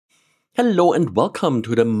Hello and welcome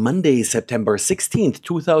to the Monday, September 16th,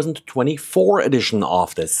 2024 edition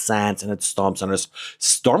of the SANS and Storm Center's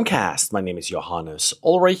Stormcast. My name is Johannes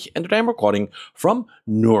Ulrich and today I'm recording from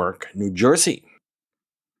Newark, New Jersey.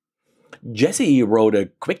 Jesse wrote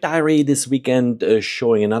a quick diary this weekend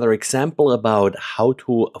showing another example about how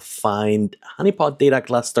to find honeypot data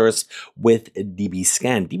clusters with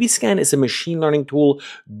DBScan. DBScan is a machine learning tool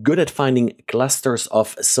good at finding clusters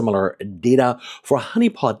of similar data. For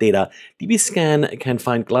honeypot data, DBScan can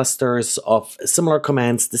find clusters of similar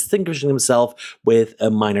commands distinguishing themselves with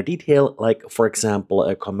a minor detail, like, for example,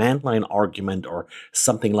 a command line argument or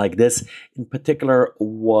something like this. In particular,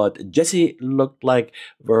 what Jesse looked like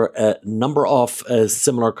were a number of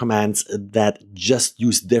similar commands that just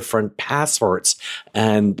use different passwords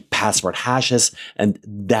and password hashes, and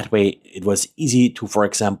that way it was easy to, for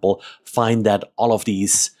example, find that all of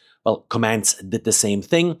these commands did the same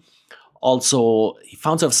thing. Also, he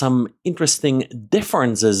found some interesting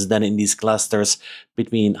differences then in these clusters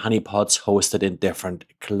between honeypots hosted in different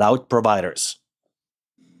cloud providers.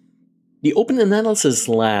 The Open Analysis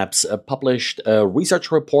Labs published a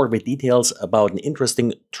research report with details about an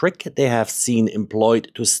interesting trick they have seen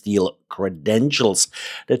employed to steal credentials.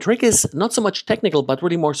 The trick is not so much technical, but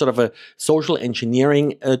really more sort of a social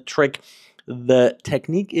engineering trick. The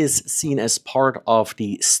technique is seen as part of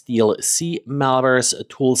the StealC malware's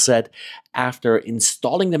toolset. After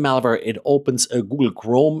installing the malware, it opens a Google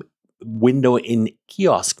Chrome window in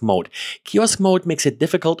kiosk mode. Kiosk mode makes it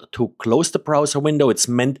difficult to close the browser window. It's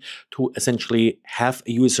meant to essentially have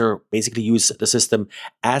a user basically use the system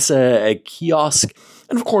as a kiosk.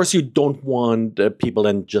 And of course, you don't want people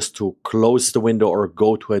then just to close the window or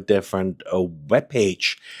go to a different web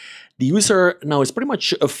page. The user now is pretty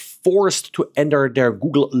much forced to enter their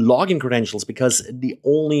Google login credentials because the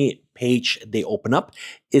only page they open up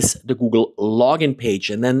is the Google login page.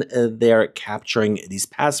 And then they're capturing these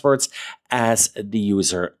passwords as the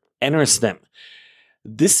user enters them.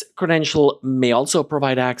 This credential may also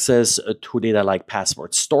provide access to data like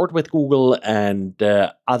passwords stored with Google and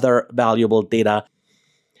other valuable data.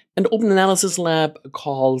 And Open Analysis Lab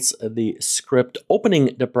calls the script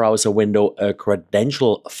opening the browser window a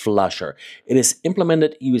credential flusher. It is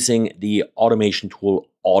implemented using the automation tool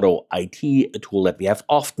AutoIT, a tool that we have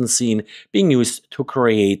often seen being used to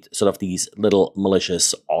create sort of these little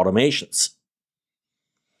malicious automations.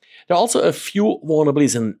 There are also a few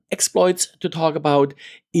vulnerabilities and exploits to talk about.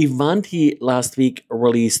 Ivanti last week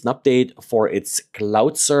released an update for its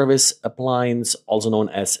cloud service appliance, also known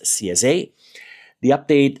as CSA. The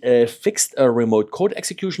update fixed a remote code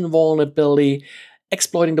execution vulnerability.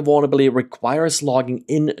 Exploiting the vulnerability requires logging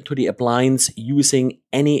into the appliance using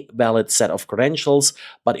any valid set of credentials,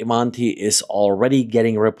 but Ivanti is already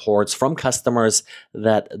getting reports from customers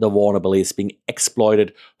that the vulnerability is being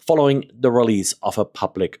exploited following the release of a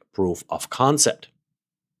public proof of concept.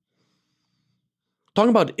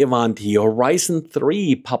 Talking about Ivanti, Horizon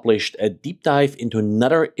 3 published a deep dive into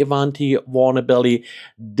another Ivanti vulnerability.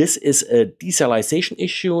 This is a deserialization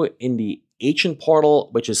issue in the agent portal,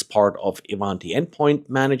 which is part of Ivanti Endpoint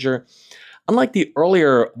Manager. Unlike the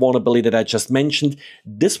earlier vulnerability that I just mentioned,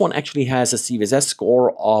 this one actually has a CVSS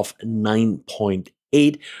score of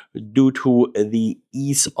 9.8 due to the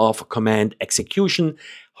ease of command execution.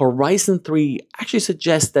 Horizon 3 actually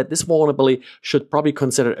suggests that this vulnerability should probably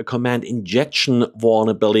consider a command injection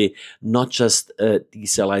vulnerability, not just a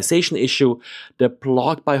deserialization issue. The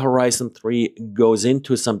blog by Horizon 3 goes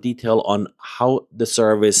into some detail on how the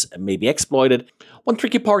service may be exploited. One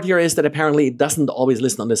tricky part here is that apparently it doesn't always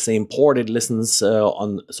listen on the same port. It listens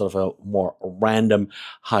on sort of a more random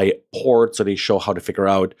high port, so they show how to figure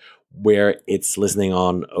out where it's listening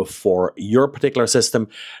on for your particular system.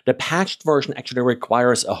 The patched version actually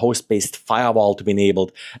requires a host-based firewall to be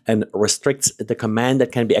enabled and restricts the command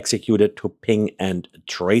that can be executed to ping and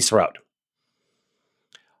traceroute.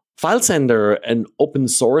 FileSender, an open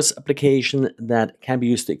source application that can be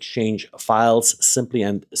used to exchange files simply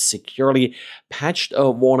and securely, patched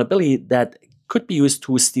a vulnerability that could be used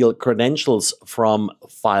to steal credentials from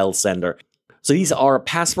FileSender. So these are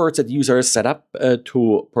passwords that users set up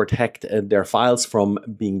to protect their files from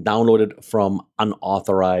being downloaded from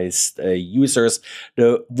unauthorized users.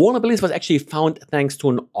 The vulnerability was actually found thanks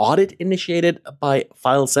to an audit initiated by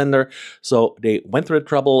FileSender. So they went through the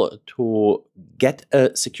trouble to get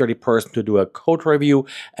a security person to do a code review,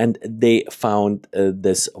 and they found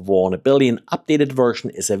this vulnerability. An updated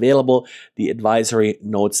version is available. The advisory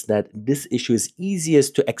notes that this issue is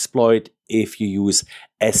easiest to exploit if you use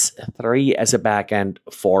S3 as a backend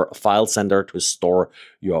for FileSender to store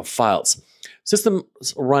your files.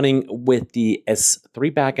 Systems running with the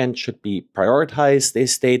S3 backend should be prioritized, they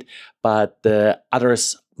state, but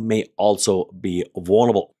others may also be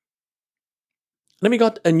vulnerable. Then we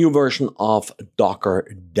got a new version of Docker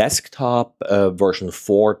Desktop, version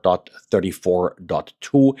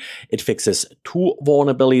 4.34.2. It fixes two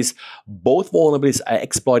vulnerabilities. Both vulnerabilities are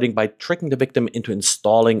exploiting by tricking the victim into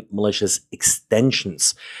installing malicious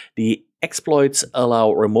extensions. The exploits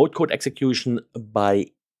allow remote code execution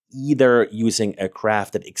by either using a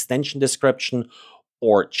crafted extension description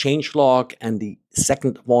or changelog, and the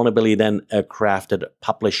second vulnerability then a crafted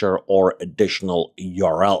publisher or additional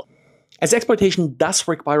URL. As exploitation does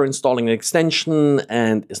require installing an extension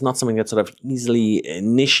and is not something that's sort of easily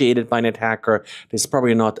initiated by an attacker, this is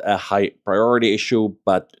probably not a high priority issue,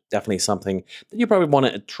 but definitely something that you probably want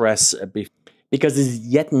to address because this is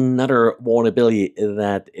yet another vulnerability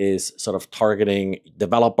that is sort of targeting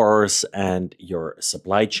developers and your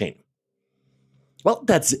supply chain. Well,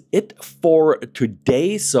 that's it for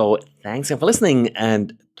today. So thanks again for listening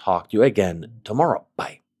and talk to you again tomorrow.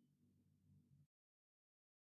 Bye.